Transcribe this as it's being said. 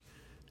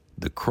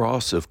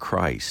cross of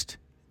Christ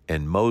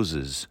and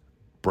Moses'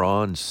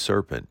 bronze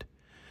serpent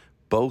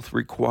both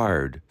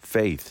required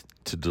faith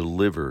to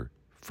deliver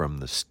from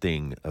the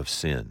sting of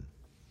sin.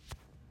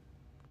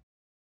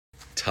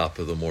 Top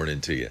of the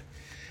morning to you.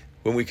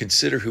 When we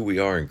consider who we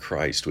are in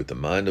Christ with the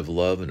mind of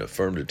love and a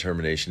firm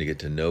determination to get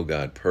to know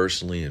God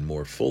personally and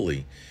more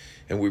fully,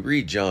 and we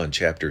read John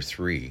chapter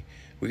 3,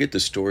 we get the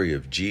story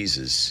of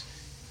Jesus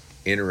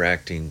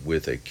interacting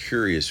with a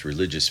curious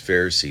religious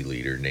Pharisee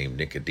leader named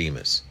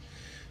Nicodemus.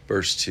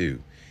 Verse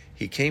 2,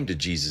 he came to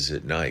Jesus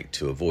at night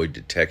to avoid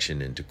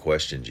detection and to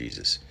question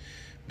Jesus.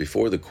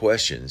 Before the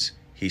questions,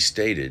 he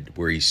stated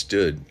where he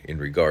stood in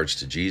regards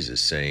to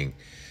Jesus, saying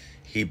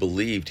he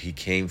believed he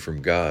came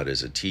from God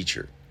as a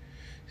teacher,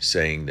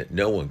 saying that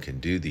no one can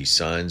do these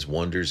signs,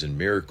 wonders, and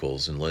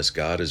miracles unless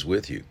God is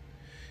with you.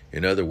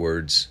 In other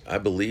words, I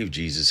believe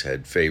Jesus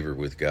had favor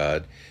with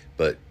God,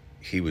 but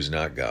he was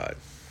not God.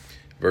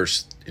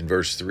 In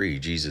verse 3,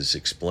 Jesus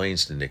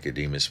explains to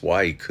Nicodemus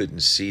why he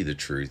couldn't see the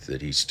truth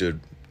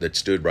that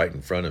stood right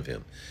in front of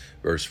him.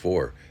 Verse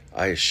 4,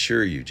 I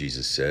assure you,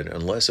 Jesus said,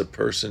 unless a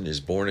person is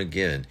born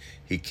again,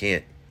 he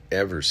can't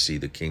ever see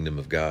the kingdom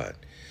of God.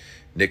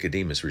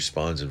 Nicodemus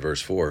responds in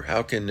verse 4,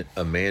 how can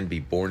a man be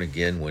born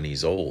again when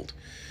he's old?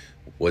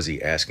 Was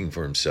he asking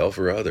for himself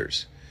or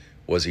others?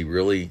 Was he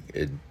really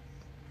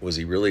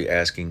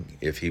asking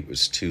if it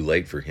was too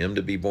late for him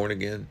to be born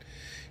again?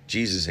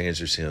 Jesus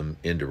answers him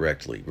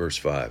indirectly. Verse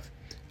 5,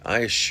 I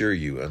assure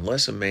you,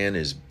 unless a man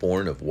is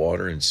born of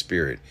water and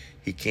spirit,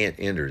 he can't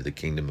enter the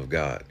kingdom of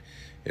God.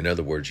 In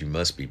other words, you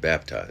must be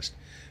baptized.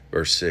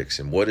 Verse 6,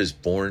 and what is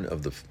born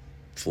of the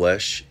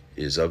flesh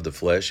is of the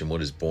flesh, and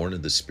what is born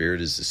of the Spirit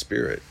is the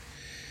Spirit.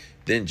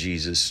 Then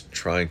Jesus,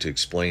 trying to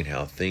explain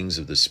how things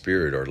of the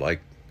Spirit are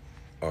like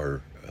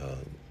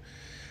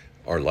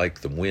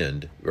the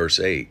wind. Verse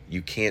 8,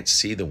 you can't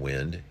see the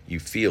wind,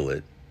 you feel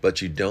it,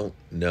 but you don't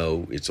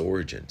know its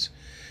origins.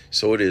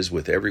 So it is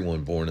with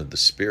everyone born of the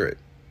Spirit.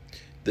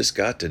 This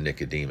got to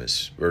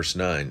Nicodemus. Verse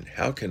 9,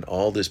 how can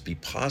all this be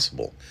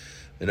possible?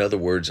 In other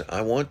words,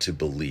 I want to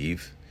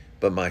believe,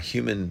 but my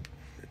human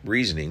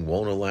reasoning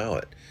won't allow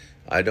it.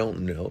 I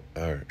don't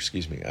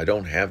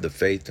have the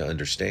faith to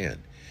understand.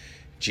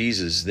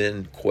 Jesus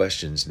then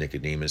questions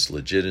Nicodemus'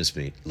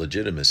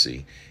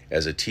 legitimacy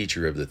as a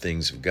teacher of the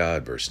things of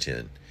God, verse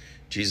 10.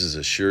 Jesus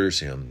assures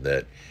him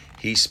that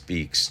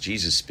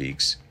Jesus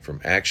speaks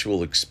from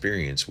actual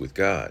experience with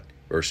God.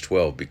 Verse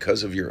 12,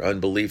 because of your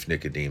unbelief,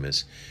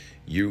 Nicodemus,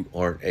 you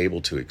aren't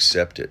able to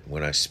accept it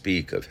when I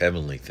speak of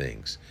heavenly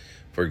things.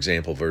 For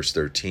example, verse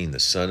 13, the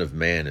Son of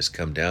Man has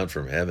come down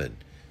from heaven,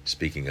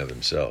 speaking of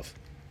himself.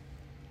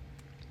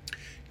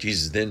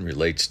 Jesus then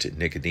relates to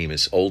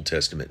Nicodemus' Old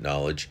Testament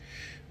knowledge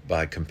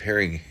by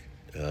comparing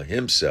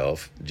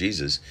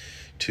Jesus,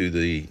 to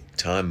the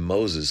time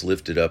Moses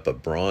lifted up a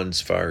bronze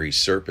fiery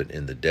serpent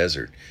in the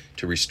desert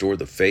to restore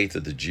the faith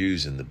of the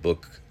Jews in the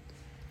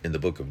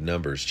book of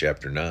Numbers,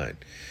 chapter 9.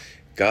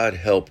 God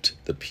helped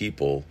the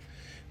people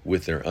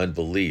with their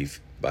unbelief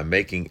by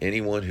making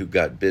anyone who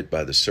got bit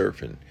by the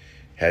serpent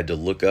had to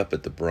look up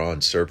at the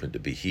bronze serpent to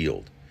be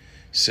healed.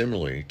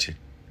 Similarly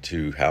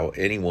to how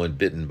anyone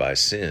bitten by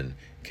sin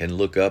can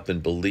look up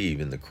and believe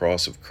in the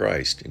cross of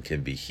Christ and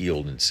can be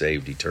healed and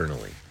saved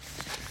eternally.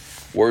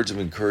 Words of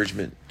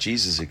encouragement.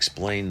 Jesus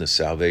explained the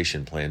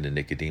salvation plan to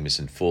Nicodemus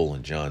in full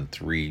in John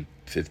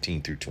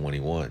 3:15 through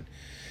 21.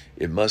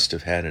 It must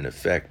have had an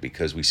effect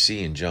because we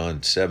see in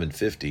John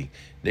 7:50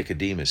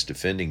 Nicodemus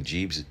defending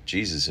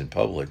Jesus in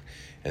public,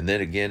 and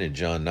then again in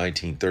John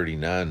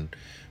 19:39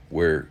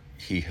 where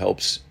he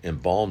helps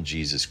embalm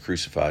Jesus'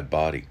 crucified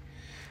body.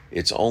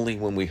 It's only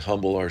when we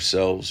humble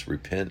ourselves,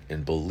 repent,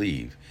 and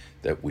believe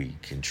that we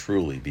can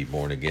truly be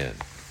born again.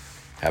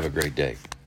 Have a great day.